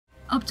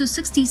Up to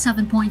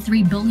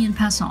 67.3 billion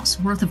pesos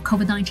worth of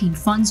COVID-19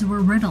 funds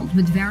were riddled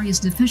with various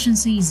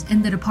deficiencies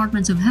in the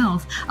Department of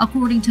Health,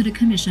 according to the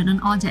Commission on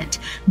Audit.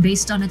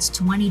 Based on its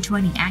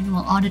 2020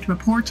 annual audit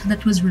report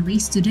that was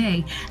released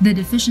today, the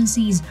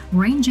deficiencies,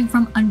 ranging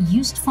from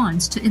unused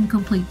funds to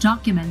incomplete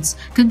documents,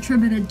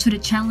 contributed to the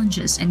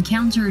challenges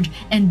encountered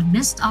and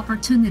missed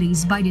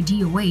opportunities by the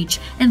DOH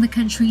in the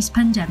country's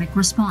pandemic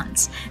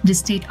response. The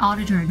state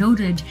auditor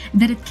noted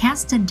that it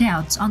casted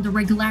doubts on the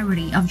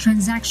regularity of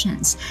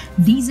transactions.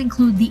 These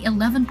include the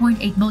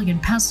 11.8 billion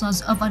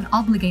pesos of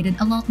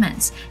unobligated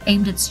allotments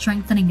aimed at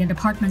strengthening the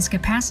department's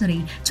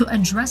capacity to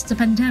address the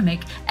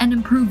pandemic and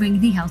improving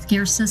the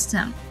healthcare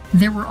system.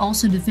 There were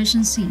also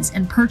deficiencies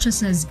in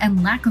purchases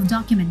and lack of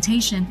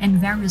documentation in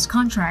various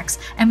contracts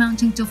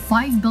amounting to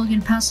 5 billion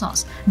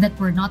pesos that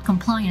were not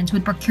compliant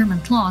with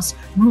procurement laws,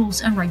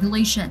 rules, and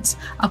regulations.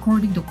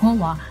 According to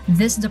COA,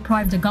 this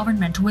deprived the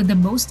government with the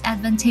most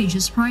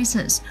advantageous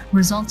prices,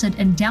 resulted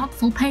in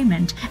doubtful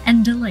payment,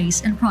 and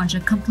delays in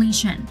project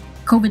completion.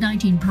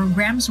 COVID-19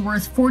 programs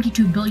worth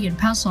 42 billion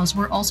pesos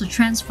were also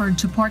transferred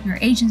to partner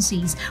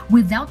agencies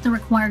without the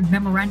required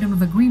memorandum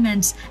of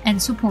agreements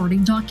and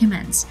supporting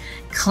documents.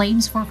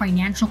 Claims for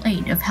financial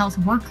aid of health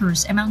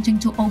workers amounting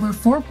to over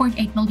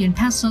 4.8 million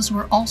pesos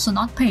were also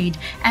not paid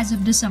as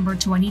of December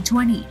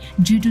 2020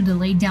 due to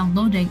delayed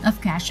downloading of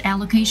cash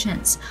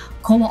allocations.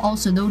 COA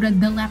also noted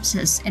the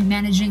lapses in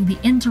managing the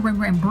interim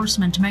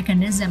reimbursement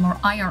mechanism or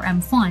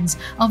IRM funds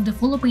of the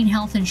Philippine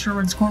Health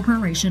Insurance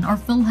Corporation or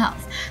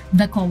PhilHealth.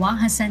 The COA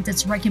has sent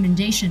its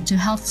recommendation to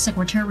Health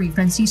Secretary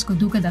Francisco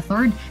Duque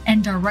III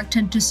and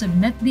directed to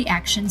submit the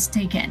actions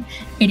taken.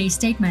 In a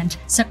statement,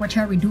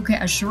 Secretary Duque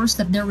assures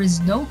that there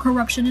is no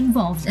corruption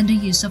involved in the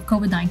use of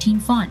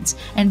COVID-19 funds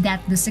and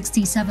that the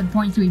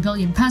 67.3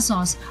 billion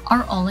pesos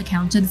are all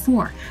accounted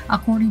for.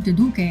 According to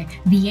Duque,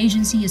 the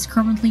agency is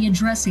currently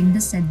addressing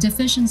the said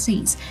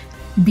deficiencies.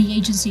 The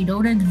agency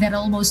noted that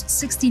almost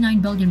 69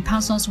 billion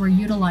pesos were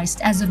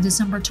utilized as of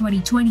December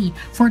 2020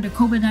 for the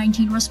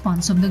COVID-19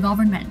 response of the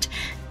government.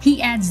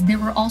 He adds they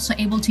were also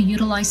able to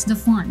utilize the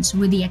funds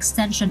with the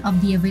extension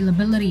of the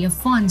availability of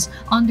funds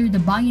under the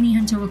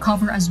Bayanihan to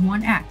Recover as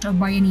One Act or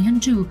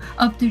Bayanihan 2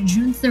 up to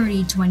June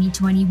 30,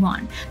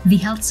 2021. The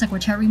Health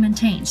Secretary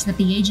maintains that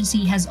the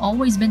agency has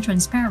always been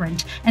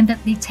transparent and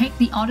that they take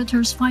the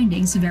auditor's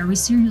findings very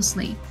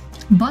seriously.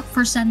 But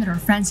for Senator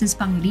Francis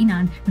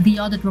Pangilinan, the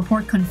audit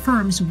report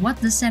confirms what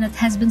the Senate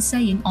has been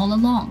saying all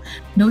along,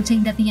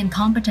 noting that the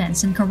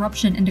incompetence and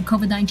corruption in the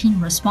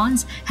COVID-19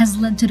 response has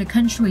led to the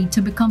country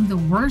to become the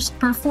worst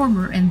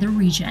performer in the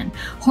region.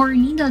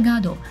 Jorlene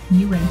Delgado,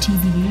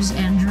 UNTV News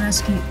and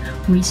Rescue.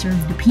 We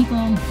serve the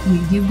people, we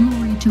give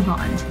glory to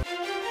God.